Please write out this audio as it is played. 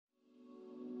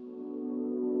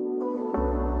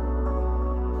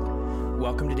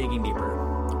Welcome to Digging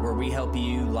Deeper, where we help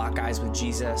you lock eyes with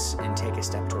Jesus and take a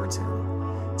step towards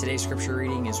Him. Today's scripture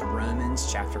reading is Romans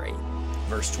chapter 8,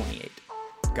 verse 28.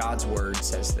 God's word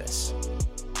says this,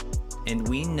 "And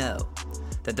we know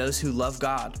that those who love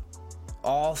God,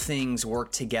 all things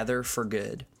work together for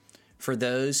good, for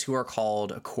those who are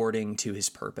called according to His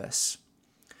purpose."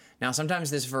 Now, sometimes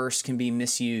this verse can be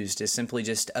misused as simply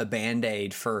just a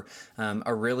Band-Aid for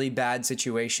a really bad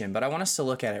situation, but I want us to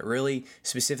look at it really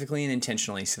specifically and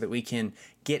intentionally so that we can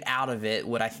get out of it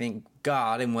what I think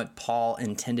God and what Paul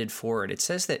intended for it. It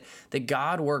says that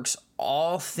God works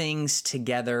all things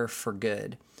together for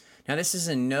good. Now, this is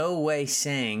in no way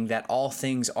saying that all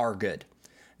things are good,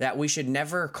 that we should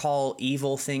never call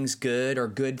evil things good or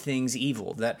good things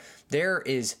evil, that there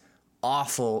is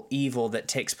awful evil that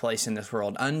takes place in this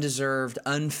world, undeserved,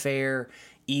 unfair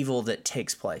evil that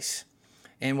takes place.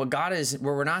 And what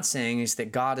we're not saying is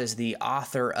that God is the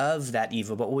author of that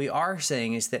evil, but what we are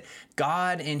saying is that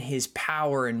God in His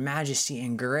power and majesty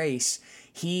and grace,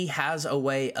 He has a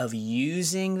way of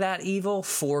using that evil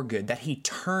for good, that He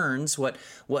turns what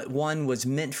one was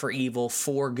meant for evil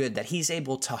for good, that He's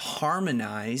able to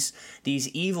harmonize these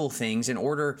evil things in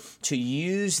order to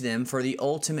use them for the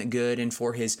ultimate good and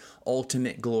for His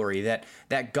ultimate glory,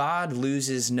 that God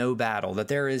loses no battle, that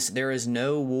there is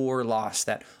no war lost,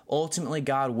 that ultimately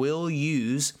God will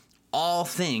use all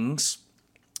things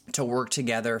to work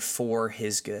together for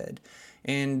His good.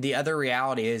 And the other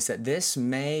reality is that this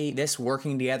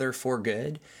working together for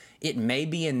good, it may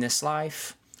be in this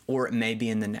life or it may be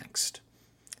in the next.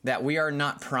 That we are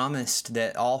not promised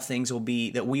that all things will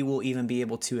be, that we will even be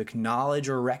able to acknowledge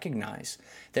or recognize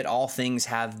that all things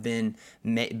have been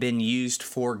used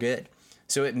for good.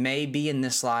 So it may be in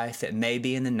this life, it may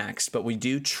be in the next, but we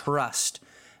do trust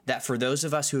that for those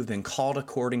of us who have been called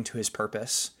according to His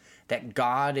purpose, that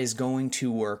God is going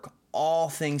to work all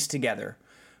things together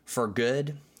for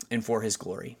good and for His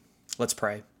glory. Let's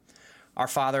pray. Our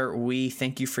Father, we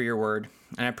thank You for Your word,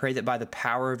 and I pray that by the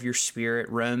power of Your Spirit,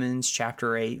 Romans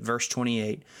chapter 8, verse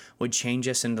 28, would change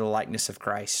us into the likeness of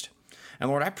Christ. And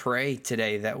Lord, I pray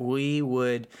today that we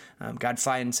would, God,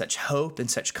 find such hope and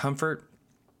such comfort,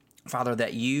 Father,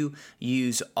 that You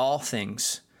use all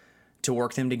things to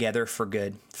work them together for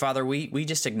good. Father, we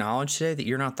just acknowledge today that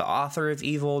You're not the author of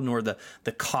evil nor the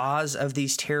cause of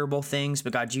these terrible things,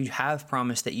 but God, You have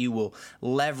promised that You will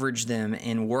leverage them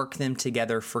and work them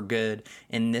together for good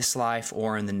in this life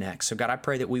or in the next. So God, I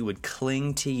pray that we would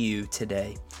cling to You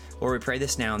today. Lord, we pray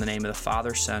this now in the name of the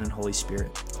Father, Son, and Holy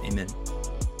Spirit. Amen.